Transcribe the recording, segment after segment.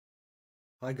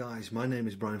Hi guys, my name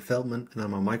is Brian Feldman and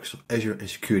I'm a Microsoft Azure and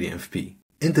Security MVP.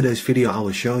 In today's video I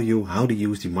will show you how to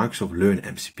use the Microsoft Learn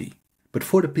MCP. But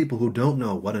for the people who don't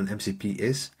know what an MCP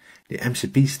is, the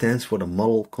MCP stands for the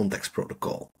Model Context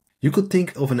Protocol. You could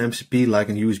think of an MCP like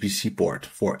a USB-C port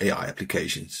for AI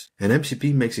applications. An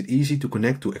MCP makes it easy to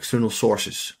connect to external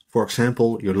sources. For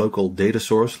example, your local data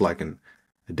source like a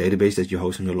database that you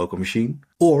host on your local machine,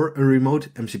 or a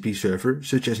remote MCP server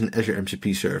such as an Azure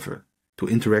MCP server, to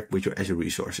interact with your Azure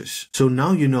resources. So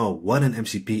now you know what an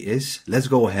MCP is, let's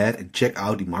go ahead and check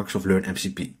out the Microsoft Learn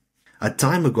MCP. A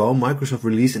time ago, Microsoft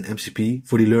released an MCP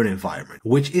for the Learn environment,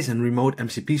 which is a remote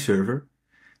MCP server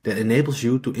that enables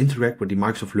you to interact with the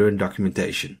Microsoft Learn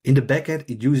documentation. In the backend,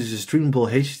 it uses a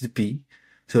streamable HTTP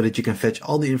so that you can fetch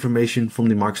all the information from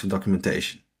the Microsoft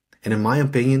documentation. And in my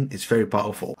opinion, it's very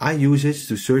powerful. I use it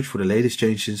to search for the latest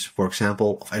changes, for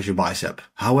example, of Azure Bicep.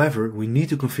 However, we need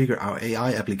to configure our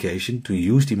AI application to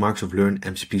use the Microsoft Learn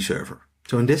MCP server.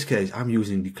 So in this case, I'm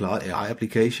using the Cloud AI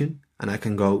application and I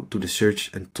can go to the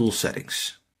search and tool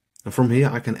settings. And from here,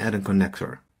 I can add a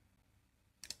connector.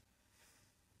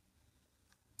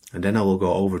 And then I will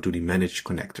go over to the manage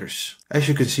connectors. As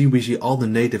you can see, we see all the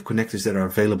native connectors that are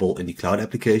available in the Cloud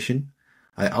application.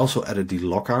 I also added the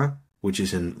Lokka, which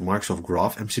is a Microsoft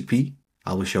Graph MCP.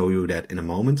 I will show you that in a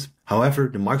moment. However,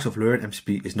 the Microsoft Learn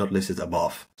MCP is not listed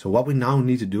above. So what we now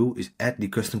need to do is add the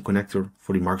custom connector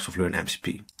for the Microsoft Learn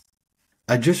MCP.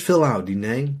 I just fill out the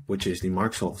name, which is the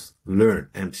Microsoft Learn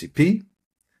MCP.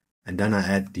 And then I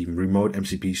add the remote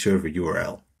MCP server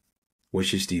URL,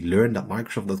 which is the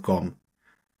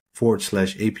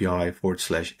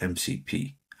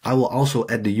learn.microsoft.com/API/MCP. I will also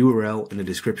add the URL in the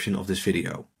description of this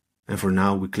video. And for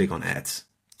now, we click on Add.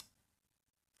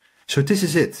 So this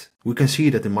is it. We can see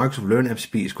that the Microsoft Learn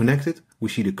MCP is connected. We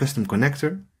see the custom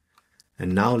connector.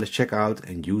 And now let's check out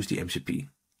and use the MCP.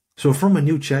 So from a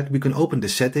new chat, we can open the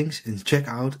settings and check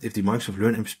out if the Microsoft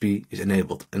Learn MCP is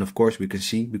enabled. And of course we can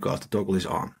see because the toggle is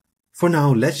on. For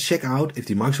now, let's check out if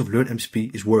the Microsoft Learn MCP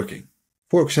is working.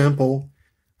 For example,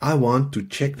 I want to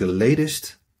check the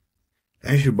latest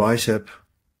Azure Bicep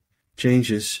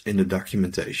changes in the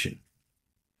documentation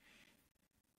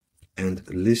and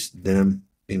list them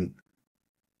in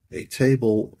a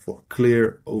table for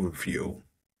clear overview,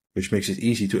 which makes it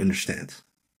easy to understand.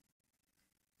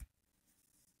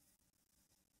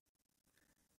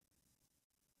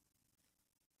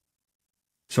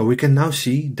 So we can now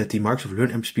see that the Microsoft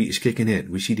Learn MCP is kicking in.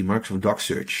 We see the Microsoft Doc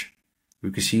search.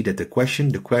 We can see that the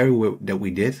query that we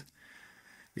did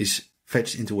is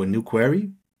fetched into a new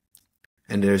query,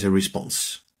 and there's a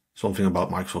response, something about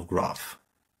Microsoft Graph.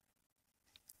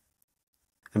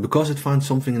 And because it found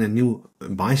something in a new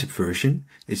Bicep version,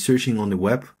 it's searching on the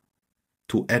web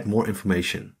to add more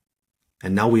information.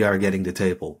 And now we are getting the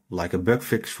table, like a bug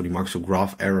fix for the Microsoft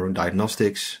Graph error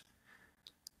diagnostics,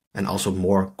 and also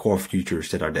more core features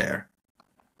that are there.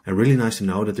 And really nice to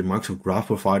know that the Microsoft Graph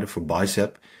provider for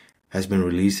Bicep has been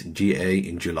released GA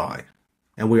in July.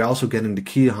 And we're also getting the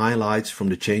key highlights from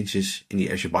the changes in the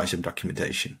Azure Bicep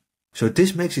documentation. So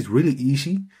this makes it really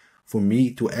easy for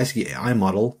me to ask the AI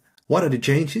model, what are the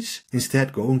changes?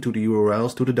 Instead going to the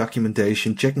URLs, to the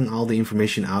documentation, checking all the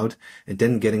information out, and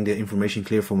then getting the information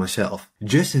clear for myself.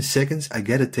 Just in seconds, I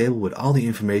get a table with all the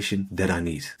information that I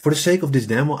need. For the sake of this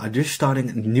demo, I'm just starting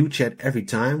a new chat every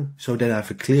time so that I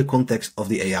have a clear context of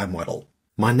the AI model.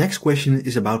 My next question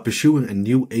is about pursuing a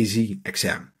new AZ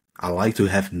exam. I like to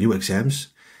have new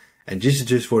exams, and this is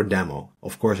just for a demo.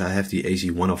 Of course, I have the AZ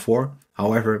 104.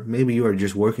 However, maybe you are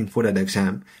just working for that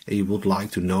exam and you would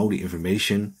like to know the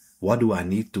information. What do I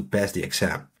need to pass the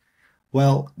exam?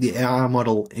 Well, the AI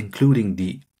model, including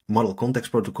the Model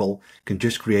Context Protocol, can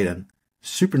just create a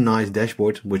super nice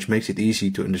dashboard, which makes it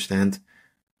easy to understand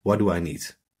what do I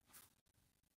need.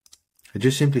 I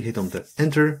just simply hit on the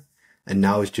enter, and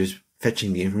now it's just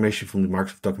fetching the information from the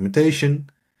Microsoft documentation.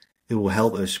 It will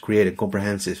help us create a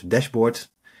comprehensive dashboard.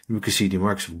 We can see the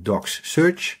Microsoft Docs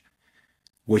search,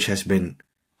 which has been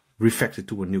refactored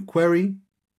to a new query.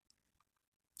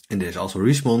 And there's also a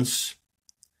response.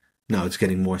 Now it's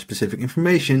getting more specific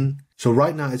information. So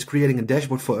right now it's creating a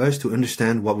dashboard for us to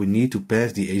understand what we need to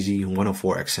pass the AZ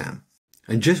 104 exam.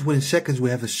 And just within seconds we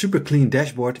have a super clean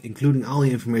dashboard including all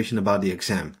the information about the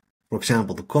exam. For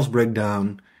example, the cost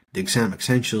breakdown, the exam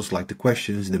essentials like the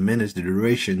questions, the minutes, the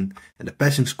duration, and the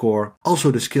passing score.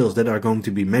 Also the skills that are going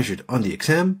to be measured on the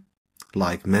exam,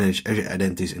 like manage Azure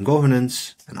identities and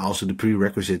governance, and also the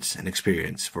prerequisites and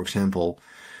experience. For example,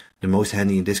 the most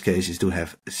handy in this case is to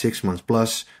have 6 months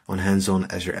plus on hands-on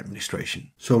Azure administration.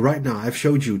 So right now I've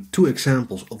showed you two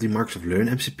examples of the Microsoft Learn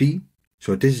MCP.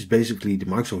 So this is basically the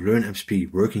Microsoft Learn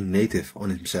MCP working native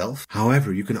on himself.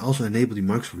 However, you can also enable the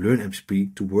Microsoft Learn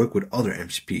MCP to work with other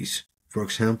MCPs. For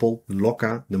example,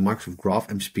 Lokka, the Microsoft Graph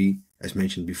MCP, as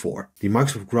mentioned before. The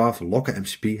Microsoft Graph Lokka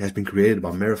MCP has been created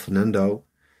by Mary Fernando,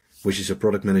 which is a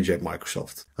product manager at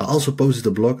Microsoft. I also posted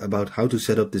a blog about how to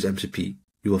set up this MCP.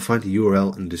 You will find the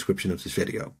URL in the description of this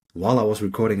video. While I was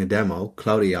recording a demo,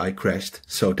 Cloud AI crashed,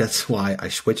 so that's why I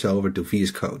switched over to VS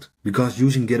Code. Because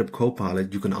using GitHub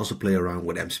Copilot, you can also play around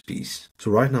with MCPs. So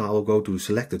right now I will go to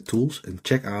selected tools and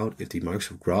check out if the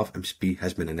Microsoft Graph MCP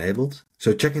has been enabled.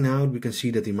 So checking out, we can see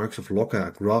that the Microsoft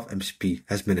Lokka Graph MCP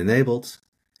has been enabled,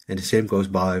 and the same goes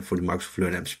by for the Microsoft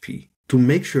Learn MCP. To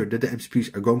make sure that the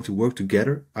MCPs are going to work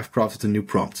together, I've crafted a new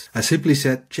prompt. I simply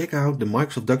said, check out the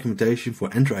Microsoft documentation for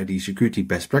Entra ID security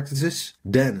best practices,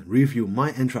 then review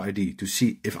my Entra ID to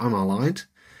see if I'm aligned,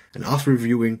 and after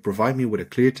reviewing, provide me with a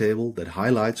clear table that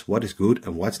highlights what is good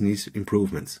and what needs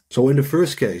improvement. So in the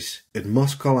first case, it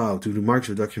must call out to the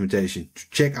Microsoft documentation to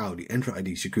check out the Entra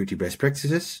ID security best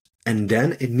practices, and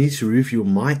then it needs to review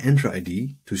my Entra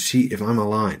ID to see if I'm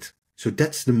aligned. So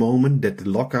that's the moment that the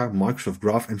Lokka Microsoft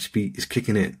Graph MCP is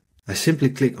kicking in. I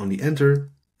simply click on the enter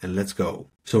and let's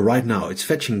go. So right now it's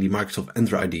fetching the Microsoft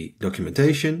Entra ID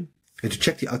documentation. And to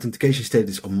check the authentication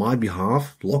status on my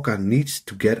behalf, Lokka needs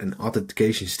to get an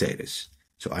authentication status.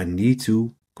 So I need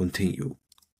to continue.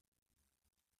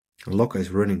 And Lokka is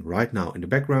running right now in the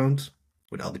background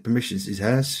with all the permissions it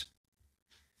has.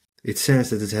 It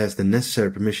says that it has the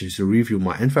necessary permissions to review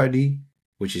my Entra ID,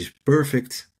 which is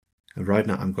perfect. And right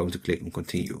now I'm going to click on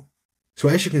continue. So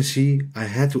as you can see, I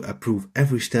had to approve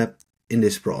every step in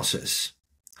this process.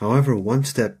 However, one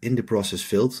step in the process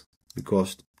failed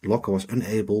because Lokka was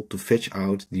unable to fetch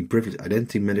out the privileged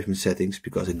identity management settings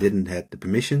because it didn't have the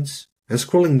permissions. And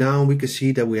scrolling down, we can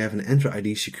see that we have an Entra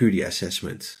ID security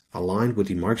assessment aligned with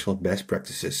the Microsoft best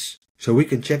practices. So we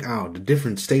can check out the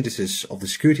different statuses of the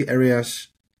security areas.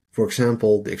 For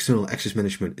example, the external access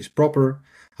management is proper.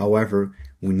 However,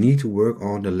 we need to work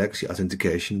on the legacy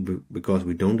authentication because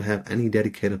we don't have any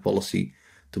dedicated policy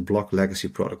to block legacy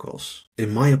protocols.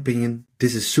 In my opinion,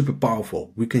 this is super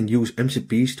powerful. We can use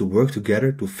MCPs to work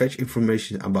together to fetch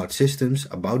information about systems,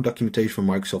 about documentation from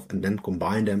Microsoft, and then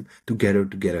combine them together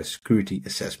to get a security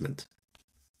assessment.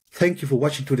 Thank you for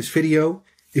watching to this video.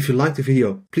 If you liked the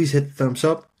video, please hit the thumbs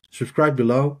up, subscribe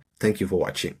below. Thank you for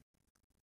watching.